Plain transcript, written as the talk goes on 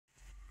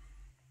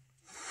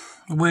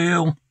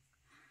Well,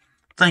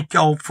 thank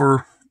y'all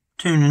for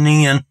tuning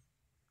in.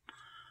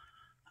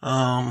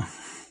 I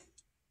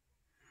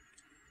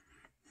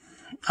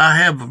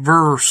have a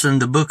verse in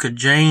the book of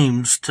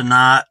James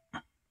tonight.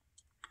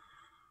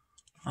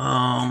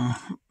 I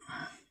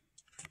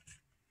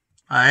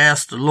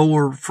asked the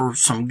Lord for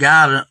some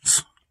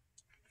guidance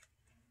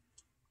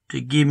to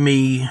give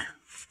me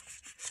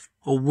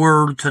a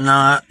word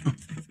tonight.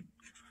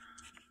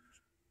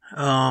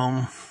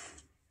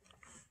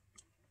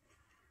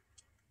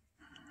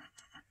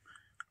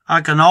 I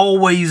can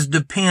always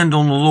depend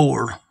on the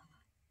Lord.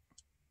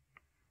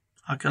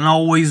 I can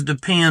always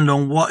depend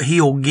on what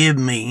He'll give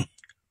me.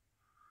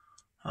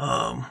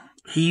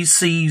 He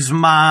sees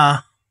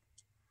my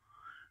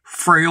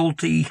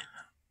frailty.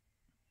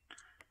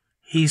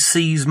 He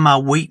sees my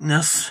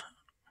weakness.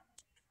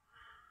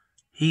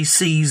 He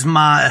sees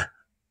my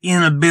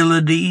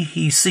inability.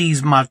 He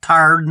sees my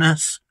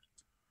tiredness.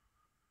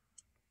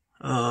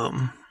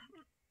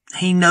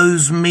 He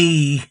knows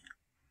me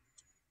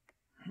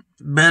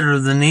better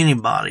than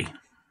anybody.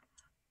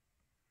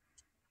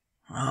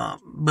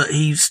 But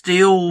He's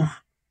still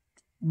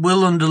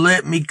willing to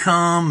let me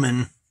come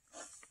and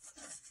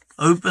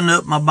open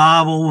up my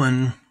Bible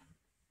and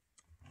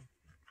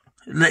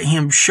let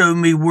Him show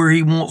me where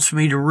He wants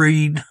me to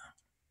read.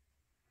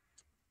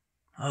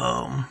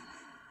 I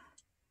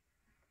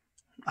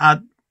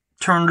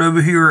turned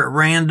over here at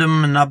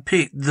random and I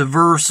picked the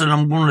verse that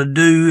I'm going to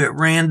do at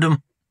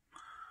random.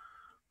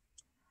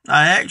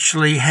 I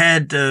actually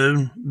had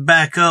to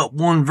back up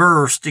one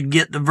verse to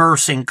get the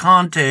verse in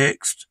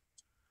context,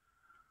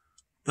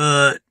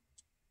 but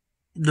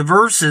the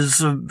verse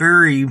is a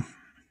very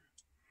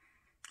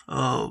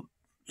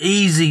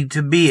easy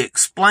to be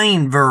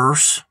explained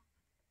verse,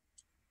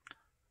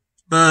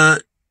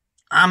 but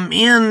I'm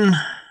in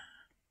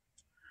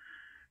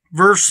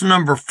verse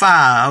number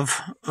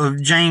 5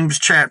 of James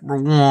chapter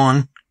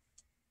 1.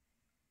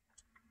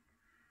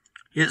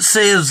 It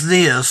says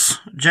this,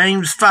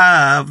 James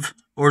 5,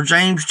 or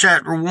James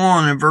chapter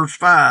 1 and verse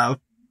 5.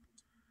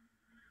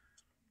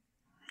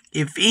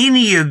 If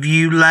any of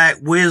you lack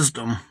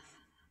wisdom,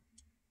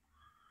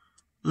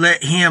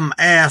 let him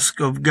ask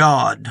of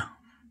God.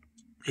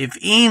 If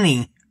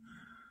any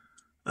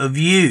of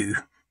you,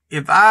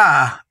 if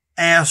I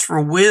ask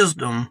for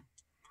wisdom,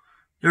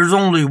 there's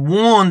only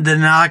one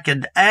that I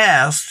could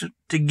ask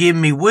to give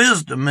me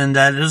wisdom, and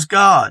that is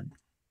God.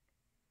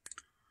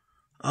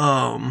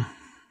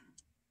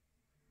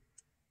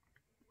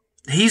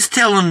 He's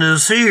telling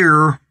us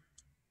here,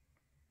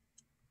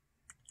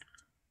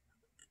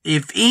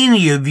 if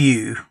any of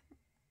you,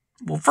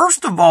 well,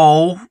 first of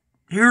all,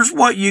 here's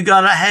what you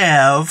gotta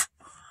have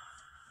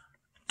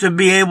to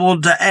be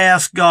able to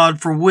ask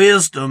God for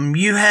wisdom.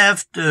 You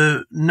have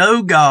to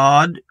know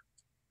God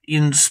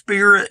in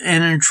spirit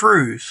and in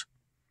truth.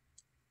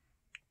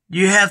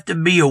 You have to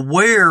be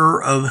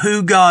aware of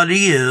who God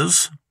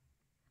is.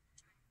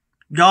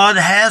 God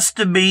has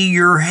to be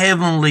your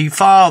heavenly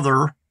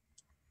Father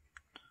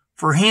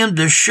for Him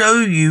to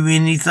show you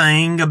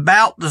anything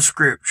about the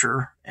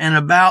Scripture and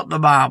about the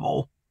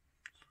Bible.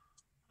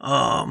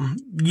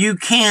 You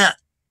can't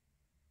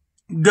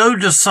go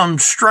to some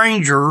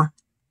stranger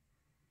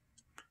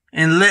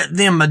and let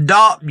them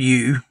adopt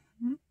you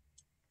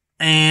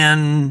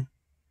and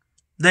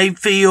they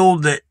feel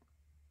that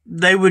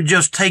they would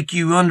just take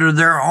you under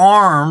their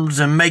arms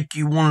and make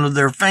you one of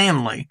their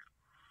family.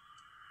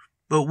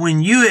 But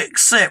when you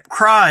accept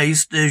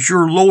Christ as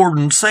your Lord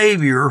and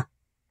Savior,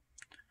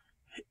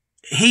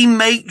 He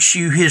makes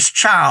you His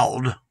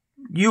child.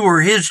 You are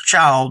His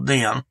child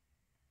then.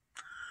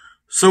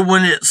 So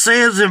when it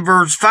says in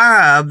verse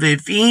 5,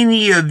 if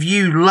any of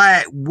you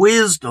lack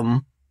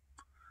wisdom,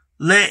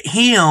 let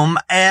him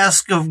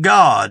ask of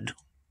God.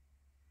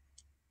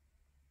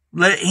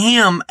 Let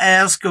him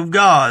ask of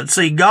God.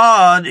 See,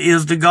 God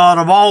is the God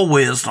of all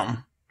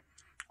wisdom.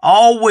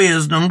 All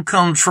wisdom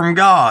comes from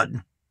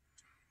God.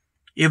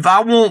 If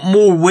I want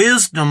more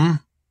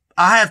wisdom,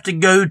 I have to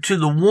go to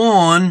the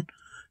one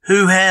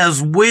who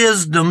has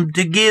wisdom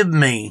to give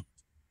me.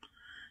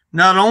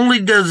 Not only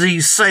does he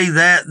say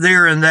that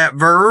there in that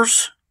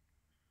verse,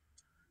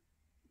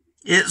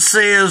 it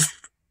says,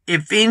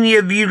 if any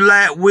of you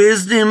lack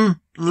wisdom,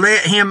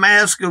 let him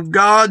ask of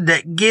God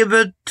that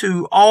giveth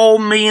to all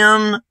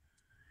men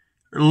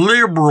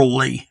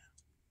liberally.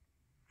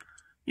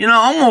 You know,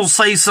 I'm going to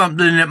say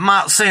something that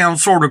might sound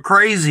sort of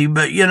crazy,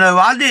 but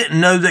I didn't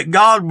know that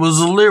God was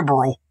a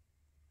liberal.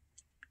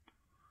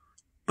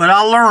 But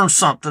I learned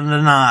something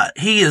tonight.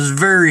 He is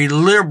very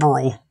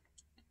liberal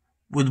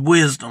with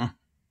wisdom.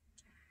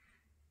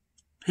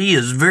 He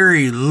is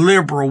very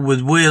liberal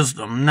with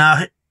wisdom.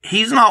 Now,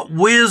 he's not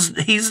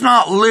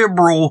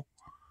liberal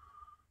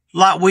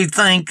like we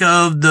think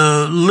of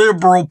the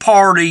liberal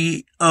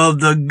party of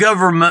the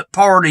government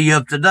party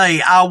of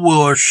today. I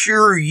will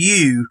assure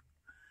you,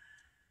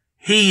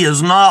 he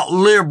is not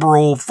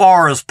liberal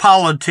far as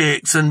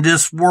politics in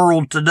this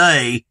world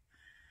today.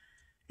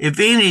 If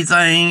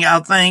anything, I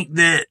think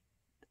that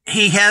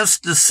he has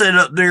to sit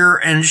up there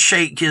and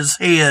shake his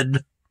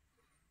head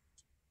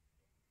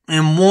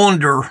and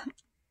wonder.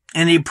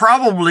 And he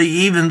probably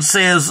even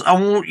says, I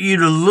want you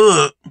to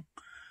look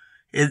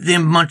at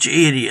them bunch of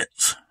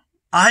idiots.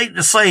 I hate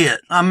to say it.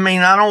 I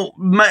mean, I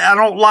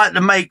don't like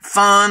to make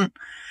fun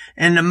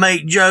and to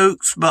make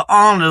jokes, but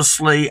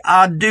honestly,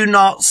 I do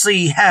not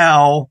see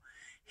how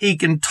he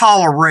can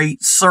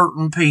tolerate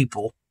certain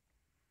people.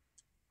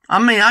 I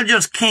mean, I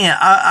just can't.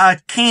 I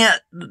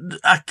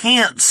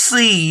can't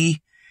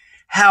see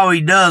how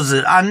he does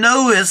it. I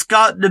know it's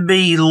got to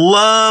be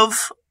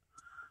love,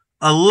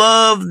 a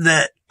love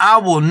that I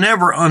will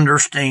never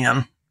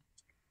understand.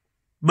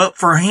 But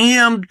for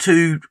him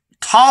to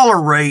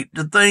tolerate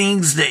the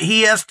things that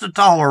he has to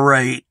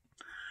tolerate,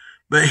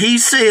 but he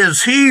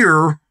says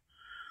here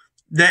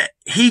that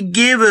he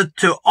giveth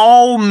to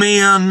all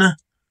men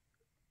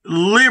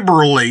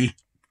liberally.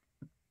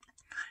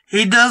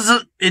 It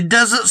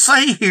doesn't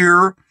say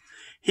here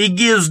he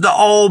gives to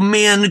all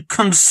men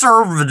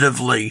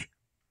conservatively.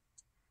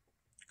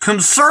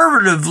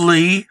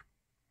 Conservatively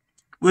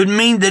would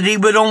mean that he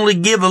would only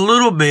give a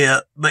little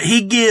bit, but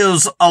he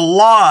gives a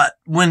lot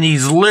when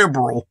he's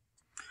liberal.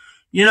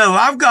 You know,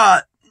 I've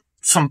got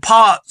some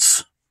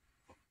pots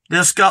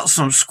that's got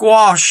some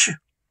squash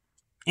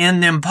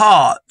in them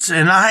pots,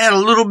 and I had a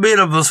little bit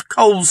of a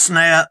cold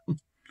snap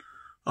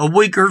a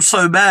week or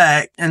so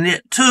back, and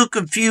it took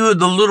a few of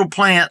the little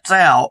plants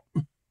out.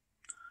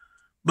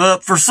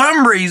 But for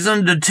some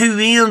reason, the two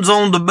ends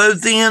on the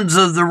both ends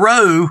of the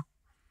row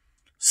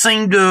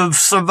seem to have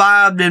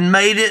survived and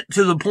made it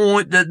to the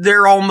point that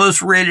they're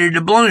almost ready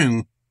to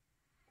bloom.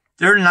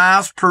 They're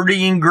nice,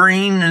 pretty, and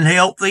green and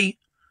healthy.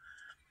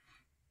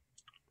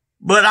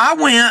 But I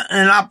went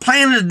and I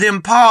planted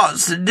them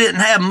pots that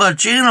didn't have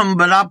much in them,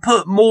 but I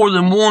put more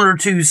than 1 or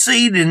 2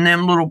 seed in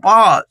them little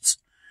pots.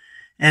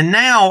 And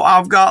now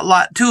I've got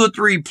like 2 or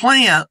 3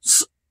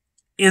 plants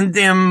in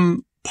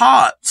them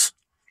pots.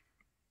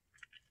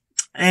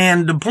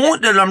 And the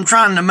point that I'm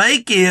trying to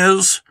make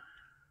is,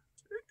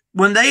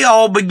 when they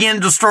all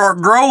begin to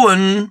start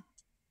growing,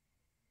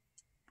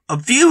 a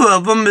few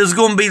of them is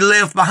going to be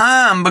left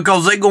behind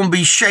because they're going to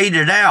be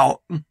shaded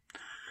out.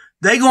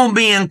 They're going to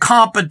be in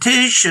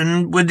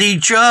competition with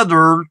each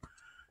other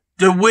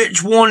to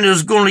which one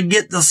is going to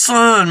get the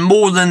sun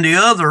more than the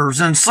others.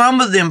 And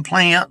some of them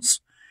plants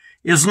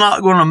is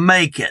not going to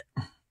make it.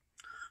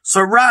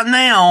 So right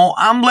now,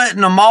 I'm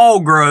letting them all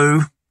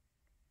grow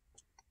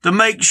to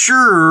make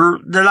sure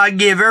that I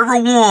give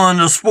everyone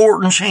a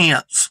sporting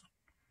chance.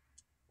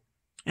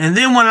 And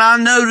then when I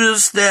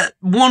notice that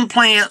one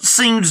plant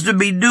seems to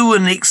be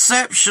doing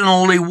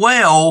exceptionally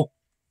well,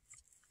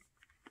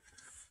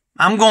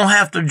 I'm going to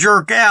have to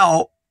jerk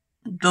out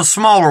the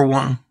smaller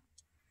one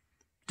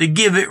to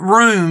give it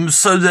room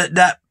so that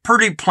that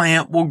pretty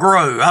plant will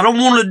grow. I don't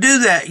want to do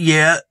that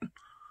yet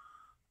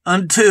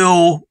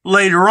until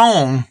later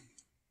on.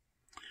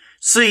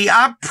 See,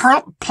 I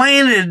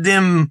planted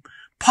them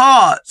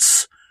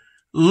pots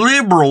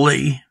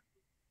liberally,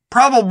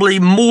 probably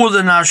more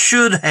than I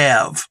should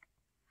have.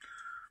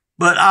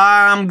 But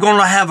I'm going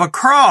to have a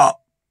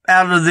crop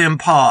out of them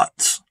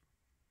pots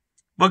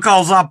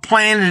because I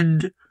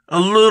planted a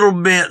little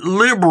bit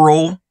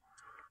liberal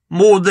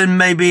more than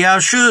maybe I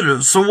should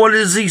have. So what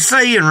is he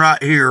saying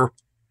right here?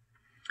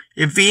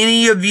 If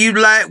any of you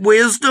lack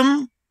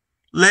wisdom,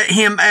 let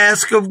him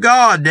ask of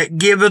God that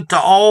giveth to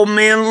all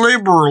men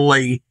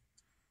liberally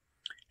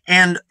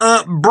and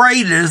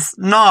upbraideth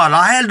not.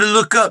 I had to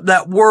look up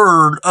that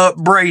word,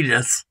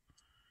 upbraideth.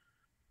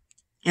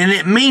 And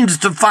it means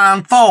to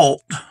find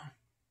fault.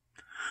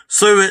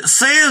 So it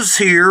says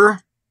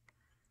here,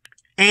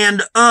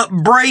 and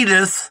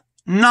upbraideth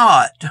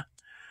not.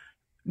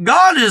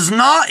 God is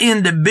not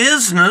in the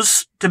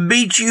business to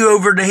beat you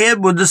over the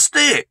head with a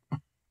stick.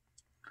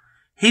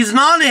 He's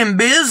not in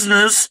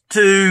business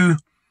to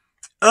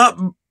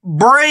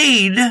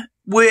upbraid,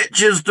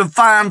 which is to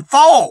find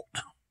fault.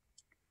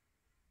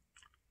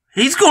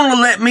 He's going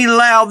to let me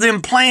allow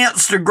them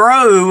plants to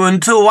grow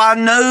until I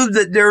know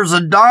that there's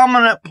a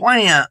dominant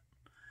plant,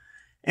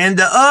 and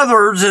the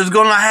others is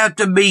going to have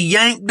to be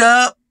yanked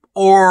up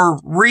or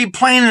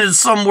replanted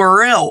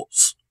somewhere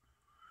else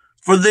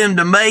for them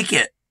to make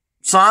it.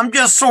 So I'm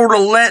just sort of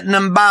letting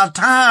them buy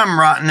time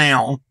right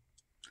now.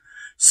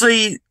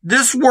 See,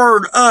 this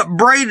word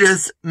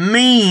upbraideth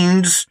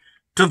means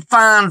to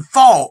find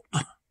fault.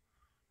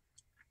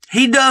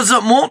 He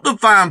doesn't want to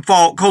find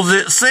fault because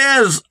it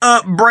says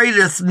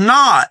upbraideth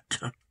not.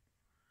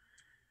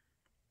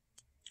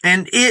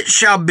 And it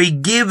shall be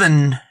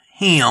given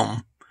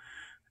him.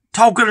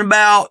 Talking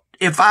about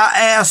if I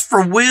ask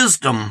for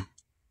wisdom,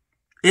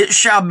 it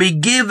shall be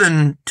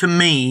given to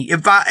me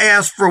if I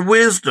ask for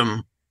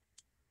wisdom.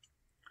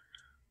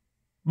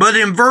 But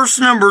in verse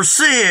number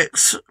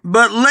 6,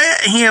 but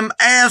let him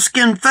ask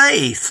in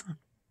faith,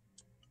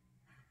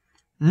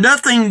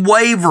 nothing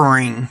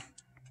wavering.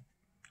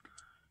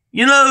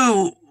 You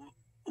know,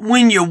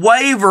 when you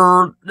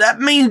waver, that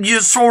means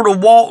you sort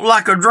of walk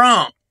like a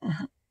drunk.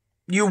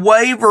 You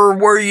waver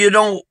where you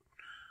don't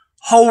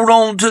hold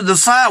on to the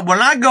side.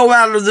 When I go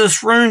out of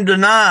this room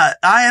tonight,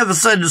 I have a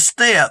set of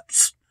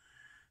steps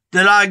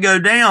that I go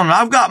down.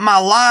 I've got my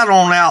light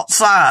on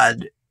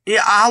outside.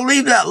 I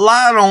leave that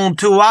light on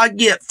till I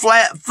get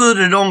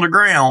flat-footed on the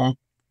ground.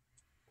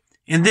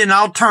 And then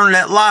I'll turn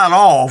that light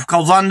off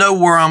because I know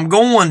where I'm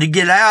going to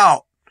get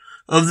out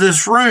of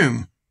this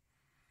room.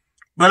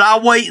 But I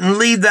wait and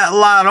leave that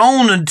light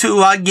on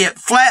until I get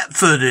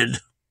flat-footed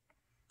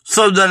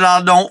so that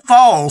I don't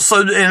fall.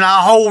 And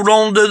I hold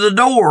on to the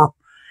door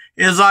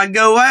as I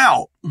go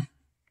out.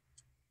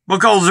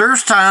 Because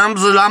there's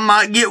times that I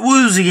might get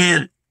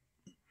woozy-headed.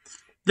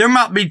 There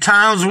might be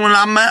times when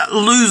I might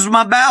lose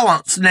my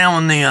balance now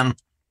and then.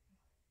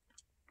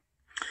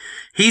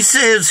 He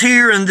says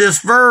here in this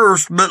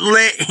verse, but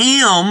let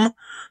him,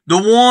 the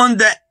one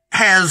that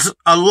has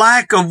a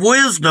lack of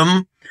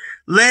wisdom,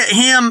 let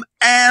him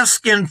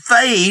ask in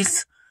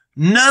faith,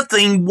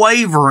 nothing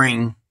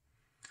wavering.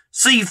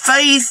 See,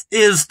 faith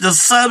is the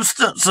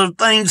substance of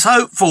things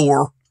hoped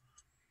for,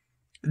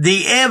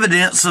 the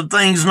evidence of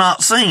things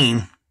not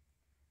seen.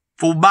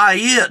 For by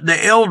it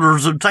the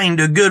elders obtained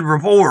a good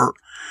report.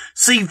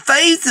 See,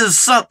 faith is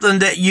something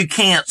that you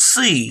can't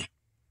see.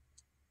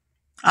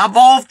 I've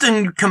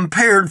often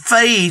compared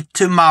faith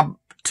to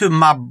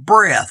my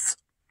breath,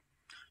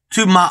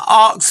 to my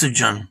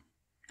oxygen.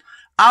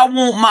 I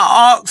want my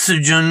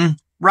oxygen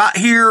right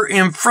here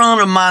in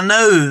front of my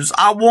nose.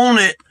 I want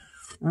it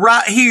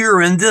right here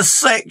in this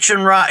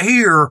section right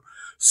here,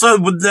 so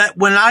that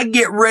when I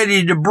get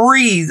ready to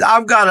breathe,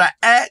 I've got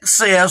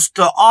access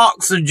to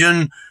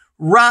oxygen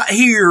right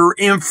here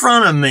in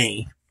front of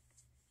me.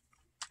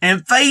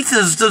 And faith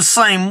is the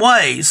same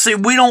way. See,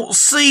 we don't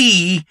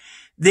see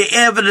the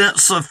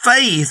evidence of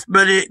faith,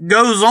 but it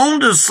goes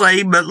on to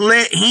say, but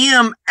let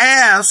him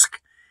ask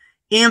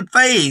in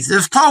faith.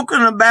 It's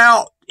talking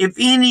about if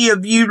any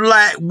of you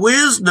lack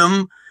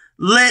wisdom,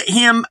 let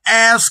him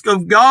ask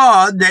of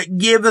God that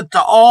giveth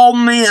to all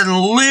men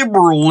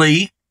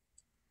liberally,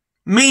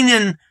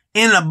 meaning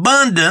in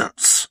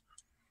abundance.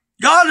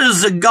 God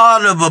is a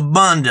God of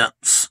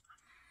abundance.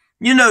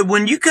 You know,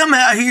 when you come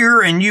out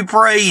here and you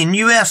pray and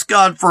you ask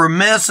God for a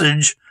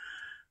message,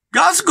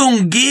 God's going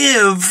to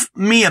give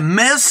me a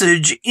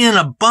message in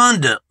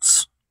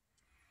abundance.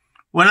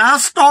 When I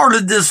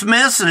started this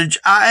message,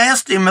 I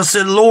asked him, I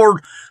said,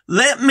 Lord,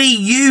 let me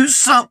use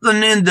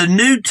something in the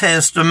New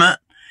Testament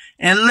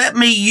and let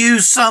me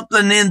use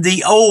something in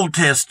the Old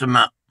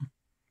Testament.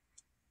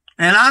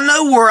 And I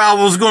know where I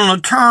was going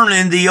to turn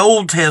in the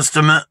Old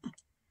Testament.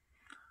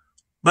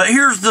 But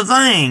here's the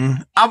thing,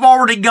 I've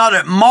already got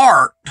it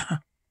marked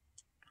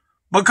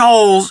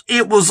because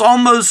it was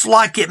almost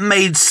like it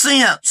made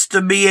sense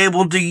to be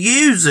able to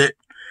use it.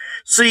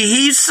 See,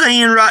 he's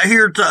saying right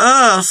here to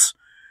us,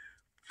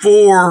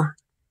 for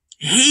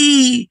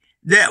he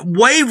that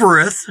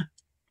wavereth,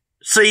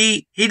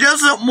 see, he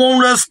doesn't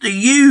want us to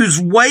use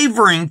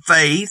wavering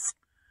faith.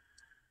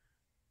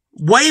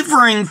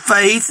 Wavering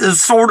faith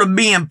is sort of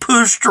being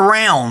pushed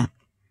around.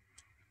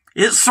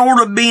 It's sort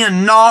of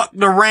being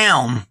knocked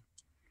around.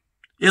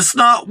 It's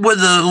not with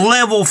a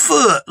level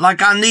foot,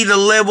 like I need a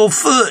level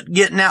foot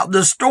getting out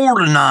this door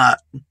tonight.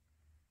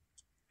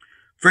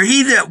 For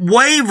he that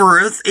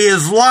wavereth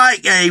is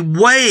like a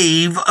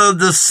wave of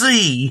the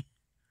sea,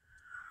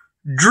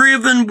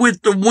 driven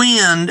with the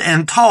wind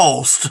and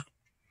tossed.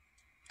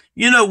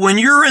 You know, when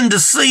you're in the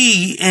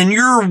sea and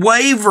you're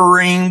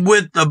wavering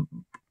with the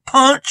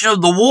punch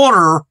of the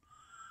water,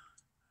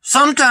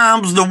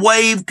 sometimes the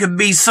wave could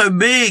be so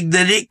big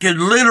that it could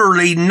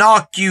literally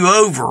knock you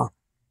over.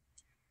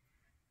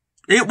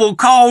 It will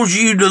cause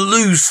you to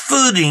lose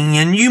footing,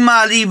 and you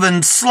might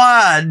even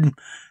slide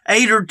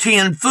 8 or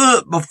 10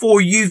 foot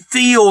before you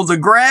feel the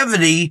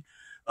gravity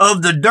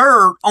of the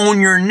dirt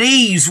on your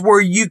knees, where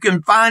you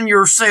can find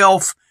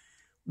yourself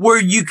where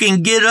you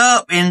can get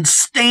up and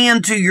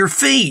stand to your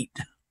feet.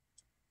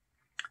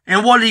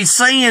 And what he's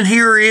saying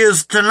here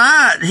is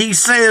tonight, he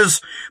says,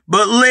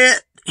 but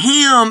let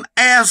him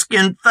ask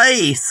in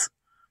faith,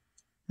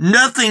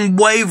 nothing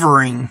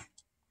wavering.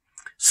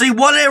 See,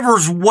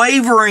 whatever's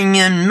wavering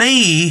in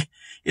me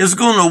is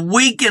going to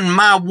weaken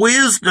my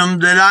wisdom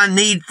that I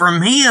need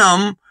from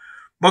him,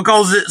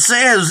 because it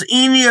says,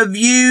 any of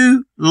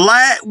you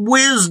lack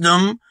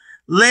wisdom,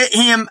 let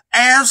him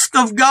ask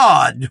of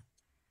God.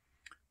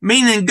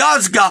 Meaning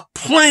God's got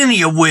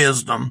plenty of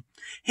wisdom.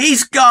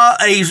 He's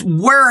got a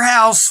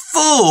warehouse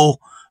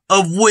full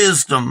of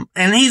wisdom,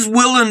 and he's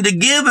willing to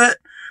give it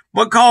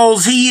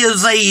because he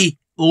is a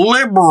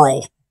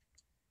liberal.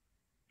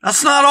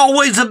 That's not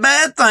always a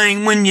bad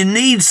thing when you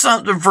need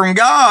something from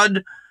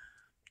God.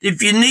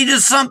 If you needed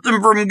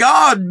something from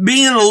God,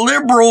 being a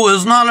liberal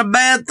is not a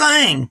bad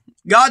thing.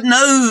 God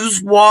knows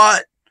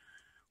what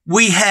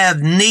we have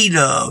need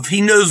of.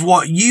 He knows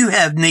what you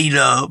have need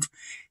of.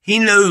 He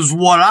knows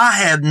what I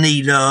have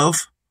need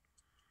of.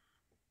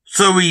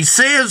 So he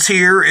says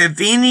here,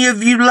 if any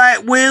of you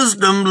lack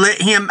wisdom,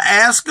 let him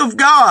ask of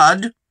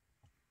God.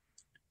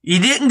 He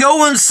didn't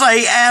go and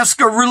say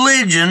ask of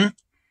religion.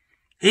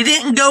 He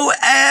didn't go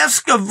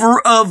ask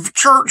of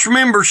church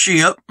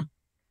membership.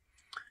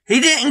 He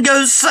didn't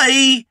go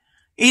say,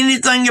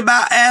 anything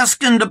about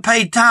asking to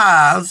pay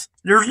tithes.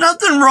 There's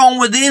nothing wrong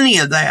with any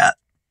of that.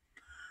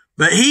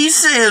 But he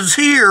says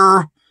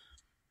here,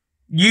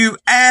 you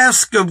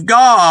ask of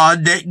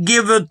God that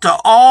giveth to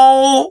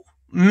all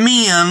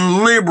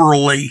men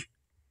liberally.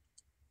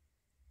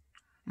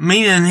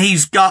 Meaning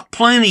he's got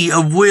plenty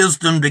of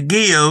wisdom to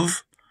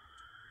give,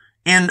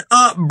 and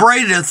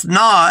upbraideth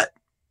not,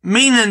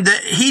 meaning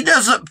that he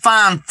doesn't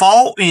find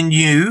fault in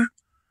you.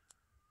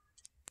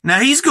 Now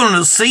he's going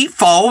to see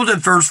fault.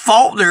 If there's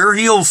fault there,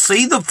 he'll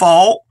see the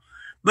fault,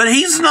 but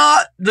he's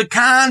not the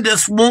kind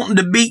that's wanting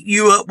to beat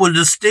you up with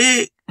a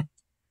stick.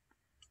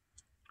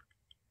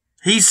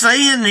 He's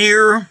saying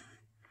here,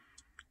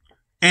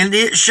 and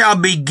it shall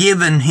be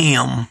given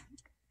him.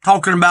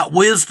 Talking about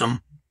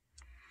wisdom.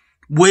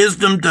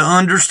 Wisdom to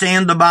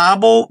understand the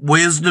Bible,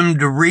 wisdom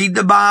to read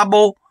the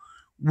Bible,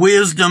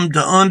 wisdom to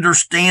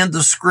understand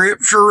the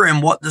scripture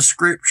and what the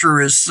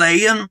scripture is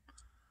saying.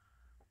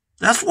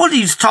 That's what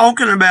he's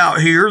talking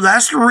about here.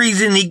 That's the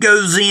reason he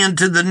goes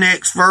into the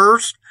next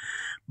verse.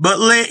 But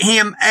let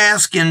him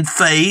ask in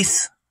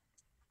faith.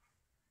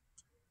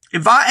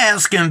 If I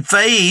ask in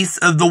faith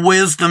of the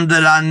wisdom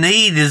that I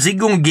need, is he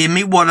going to give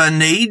me what I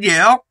need?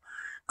 Yeah.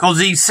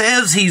 Because he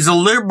says he's a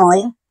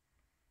liberal.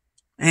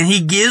 And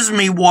he gives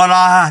me what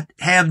I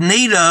have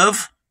need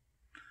of.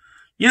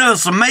 You know,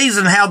 it's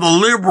amazing how the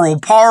liberal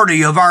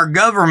party of our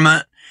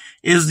government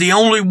is the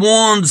only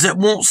ones that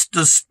wants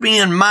to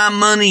spend my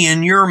money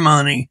and your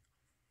money.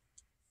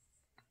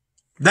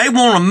 They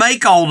want to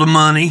make all the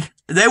money.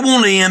 They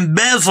want to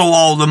embezzle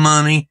all the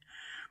money.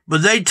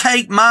 But they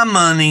take my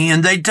money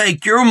and they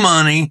take your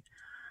money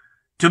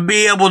to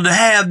be able to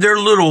have their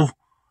little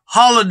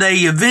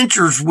holiday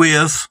adventures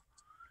with,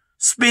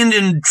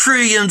 spending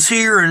trillions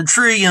here and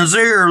trillions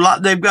there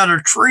like they've got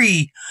a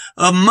tree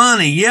of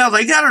money. Yeah,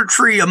 they got a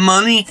tree of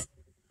money.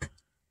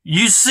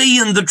 You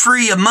seeing the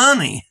tree of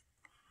money.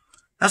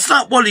 That's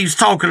not what he's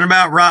talking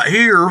about right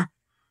here.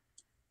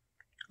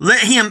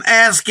 Let him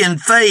ask in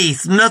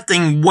faith,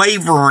 nothing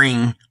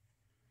wavering.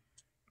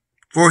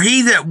 For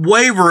he that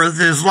wavereth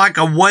is like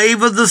a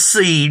wave of the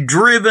sea,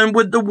 driven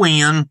with the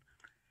wind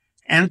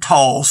and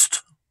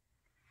tossed.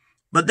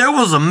 But there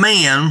was a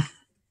man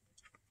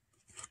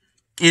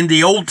in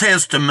the Old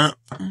Testament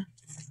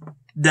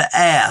that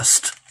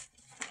asked.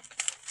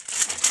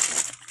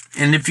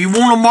 And if you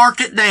want to mark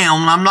it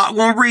down, I'm not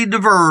going to read the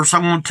verse.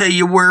 I'm going to tell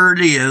you where it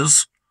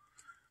is.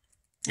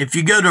 If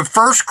you go to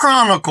 1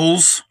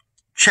 Chronicles,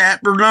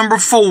 chapter number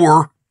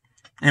 4,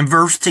 and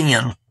verse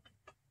 10.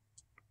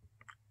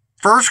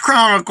 1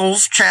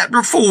 Chronicles,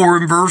 chapter 4,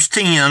 and verse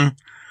 10.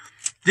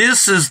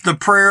 This is the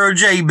prayer of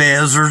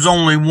Jabez. There's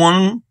only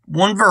one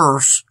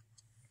verse.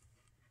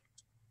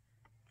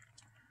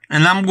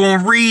 And I'm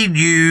going to read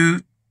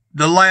you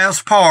the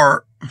last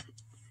part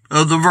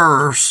of the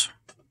verse.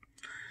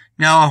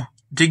 Now,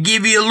 to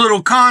give you a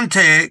little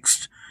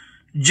context,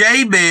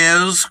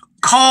 Jabez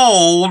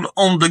called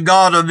on the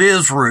God of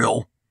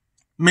Israel,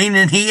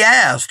 meaning he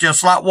asked,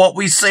 just like what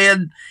we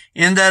said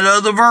in that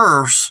other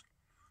verse.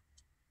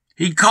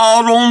 He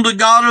called on the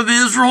God of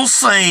Israel,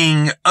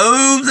 saying,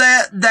 "Oh,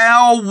 that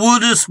thou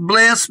wouldest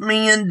bless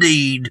me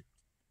indeed."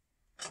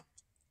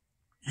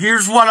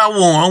 Here's what I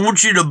want. I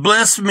want you to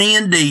bless me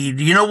indeed.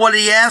 You know what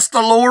he asked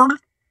the Lord?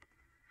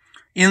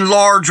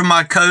 Enlarge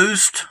my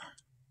coast,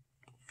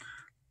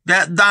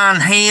 that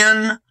thine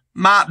hand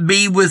might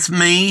be with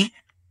me,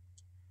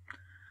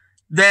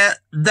 that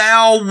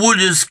thou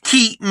wouldest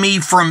keep me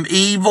from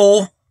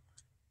evil,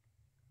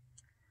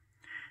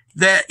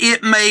 that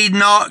it may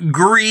not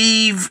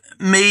grieve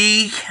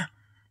me.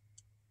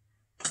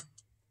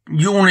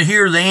 You want to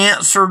hear the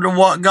answer to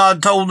what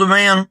God told the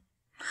man?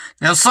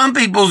 Now, some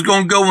people's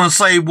going to go and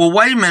say, well,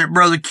 wait a minute,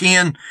 Brother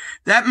Ken.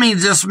 That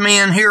means this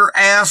man here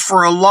asked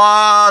for a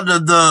lot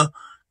of the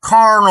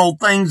carnal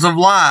things of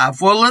life.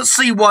 Well, let's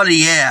see what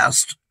he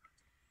asked.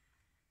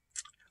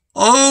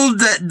 Oh,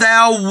 that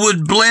thou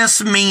would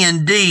bless me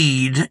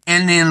indeed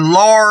and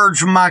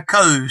enlarge my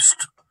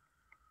coast.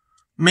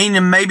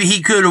 Meaning maybe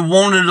he could have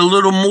wanted a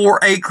little more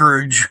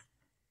acreage.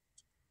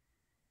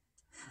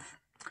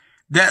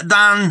 That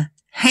thine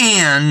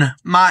hand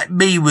might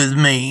be with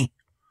me.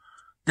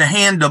 The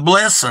hand of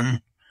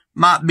blessing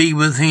might be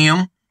with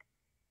him.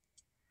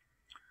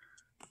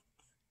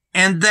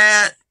 And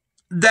that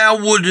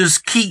thou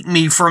wouldest keep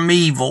me from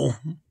evil.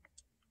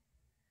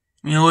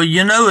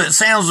 You know, it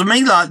sounds to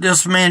me like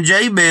this man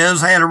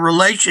Jabez had a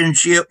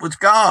relationship with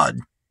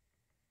God.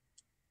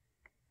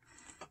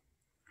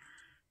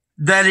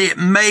 That it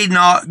may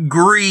not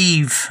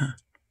grieve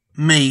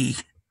me.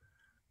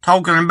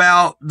 Talking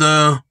about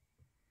the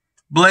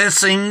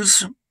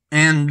blessings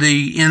and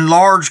the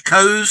enlarged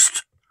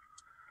coast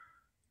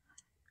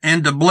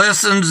and the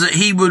blessings that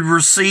he would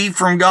receive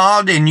from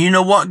God. And you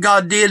know what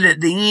God did at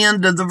the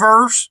end of the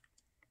verse?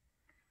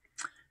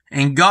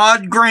 And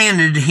God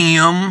granted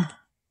him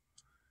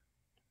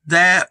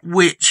that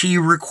which he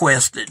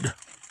requested.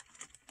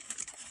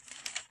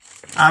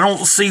 I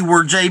don't see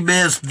where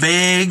Jabez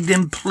begged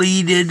and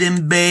pleaded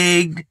and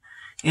begged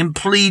and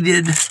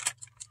pleaded.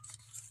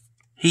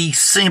 He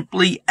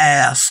simply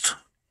asked.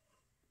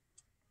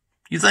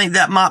 You think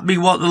that might be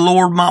what the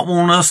Lord might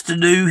want us to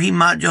do? He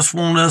might just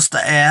want us to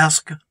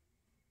ask.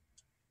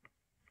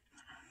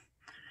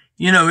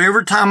 You know,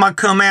 every time I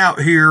come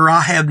out here,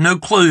 I have no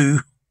clue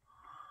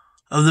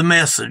of the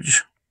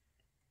message.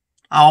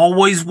 I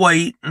always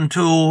wait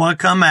until I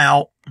come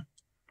out,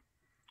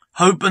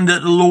 hoping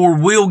that the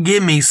Lord will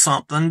give me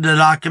something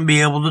that I can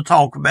be able to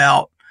talk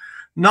about.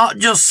 Not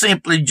just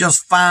simply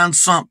just find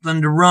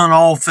something to run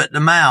off at the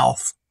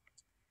mouth.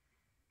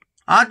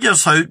 I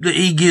just hope that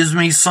He gives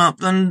me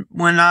something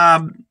when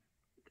I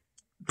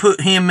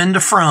put Him in the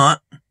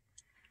front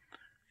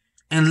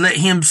and let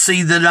Him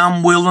see that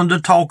I'm willing to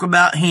talk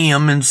about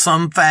Him in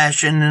some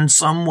fashion, in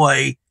some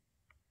way.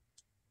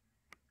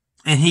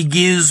 And He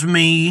gives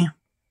me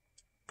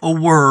a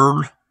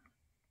word,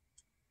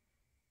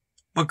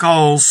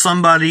 because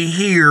somebody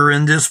here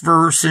in this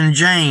verse in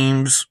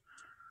James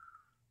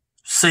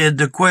said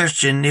the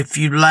question, if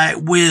you lack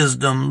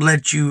wisdom,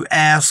 let you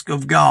ask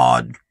of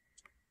God.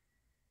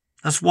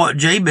 That's what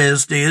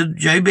Jabez did.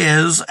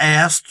 Jabez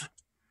asked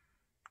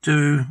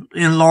to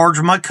enlarge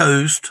my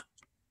coast,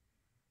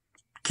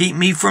 keep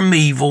me from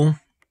evil,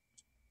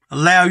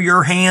 allow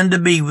your hand to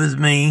be with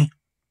me,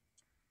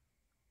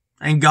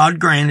 and God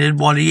granted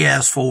what he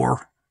asked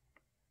for.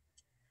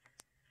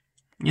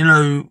 You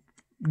know,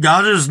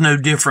 God is no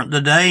different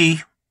today.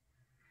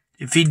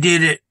 If he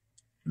did it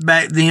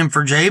back then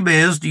for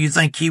Jabez, do you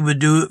think he would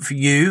do it for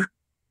you?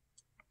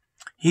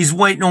 He's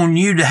waiting on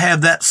you to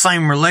have that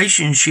same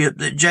relationship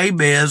that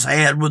Jabez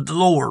had with the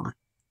Lord.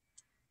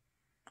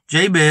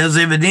 Jabez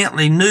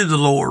evidently knew the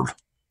Lord.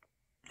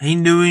 He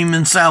knew him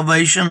in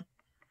salvation.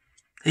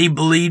 He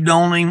believed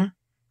on him.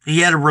 He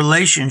had a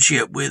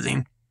relationship with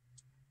him.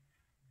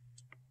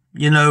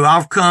 You know,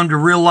 I've come to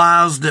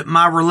realize that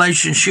my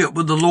relationship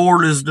with the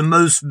Lord is the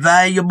most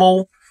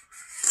valuable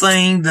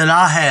thing that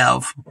I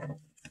have.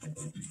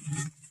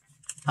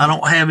 I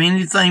don't have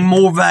anything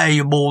more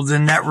valuable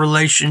than that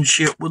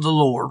relationship with the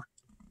Lord.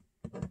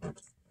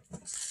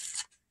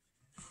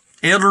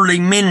 Elderly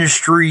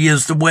Ministry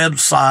is the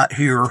website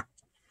here.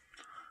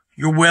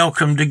 You're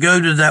welcome to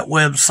go to that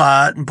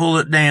website and pull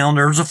it down.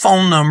 There's a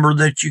phone number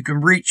that you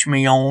can reach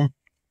me on.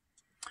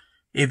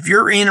 If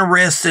you're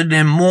interested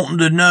in wanting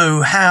to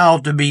know how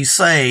to be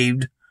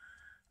saved,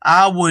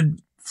 I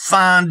would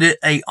find it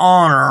an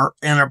honor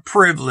and a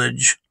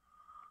privilege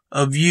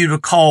of you to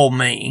call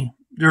me.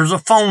 There's a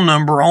phone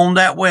number on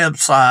that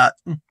website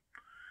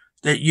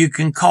that you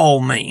can call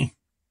me.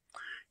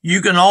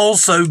 You can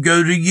also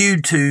go to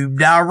YouTube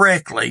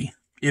directly.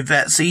 If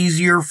that's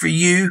easier for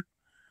you,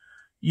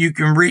 you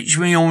can reach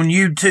me on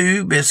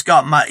YouTube. It's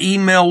got my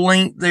email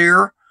link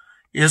there.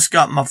 It's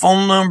got my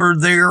phone number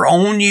there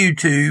on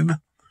YouTube.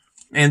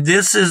 And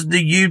this is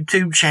the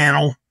YouTube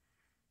channel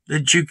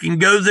that you can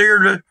go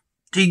there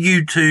to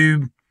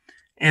YouTube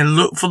and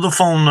look for the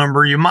phone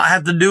number. You might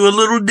have to do a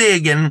little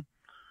digging,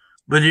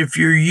 but if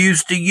you're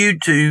used to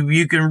YouTube,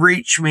 you can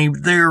reach me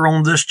there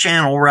on this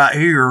channel right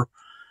here.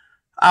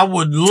 I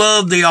would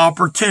love the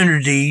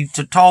opportunity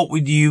to talk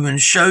with you and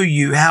show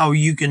you how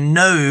you can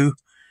know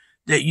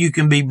that you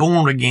can be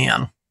born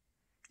again.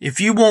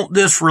 If you want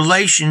this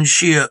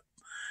relationship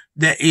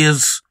that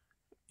is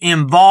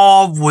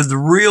involved with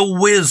real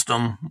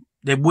wisdom,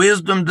 the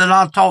wisdom that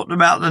I talked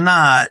about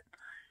tonight,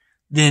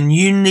 then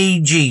you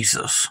need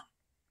Jesus.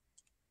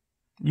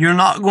 You're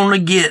not going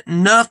to get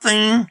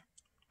nothing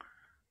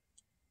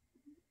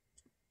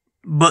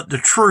but the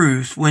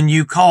truth when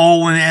you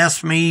call and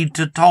ask me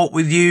to talk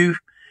with you.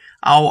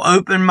 I'll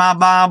open my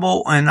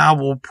Bible and I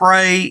will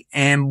pray,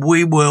 and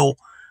we will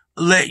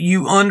let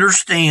you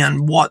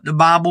understand what the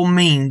Bible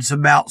means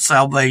about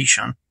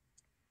salvation.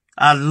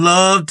 I'd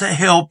love to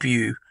help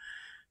you.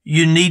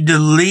 You need to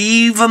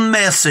leave a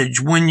message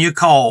when you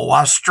call.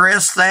 I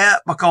stress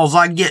that because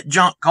I get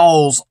junk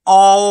calls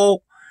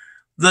all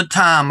the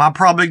time. I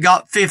probably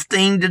got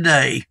 15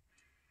 today.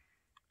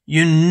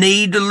 You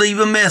need to leave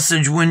a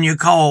message when you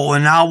call,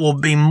 and I will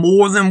be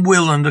more than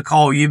willing to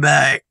call you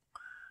back.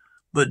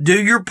 But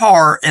do your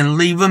part and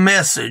leave a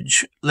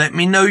message. Let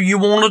me know you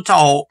want to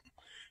talk,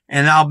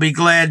 and I'll be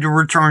glad to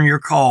return your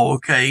call,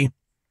 okay?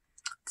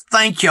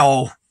 Thank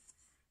y'all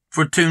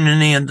for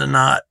tuning in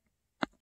tonight.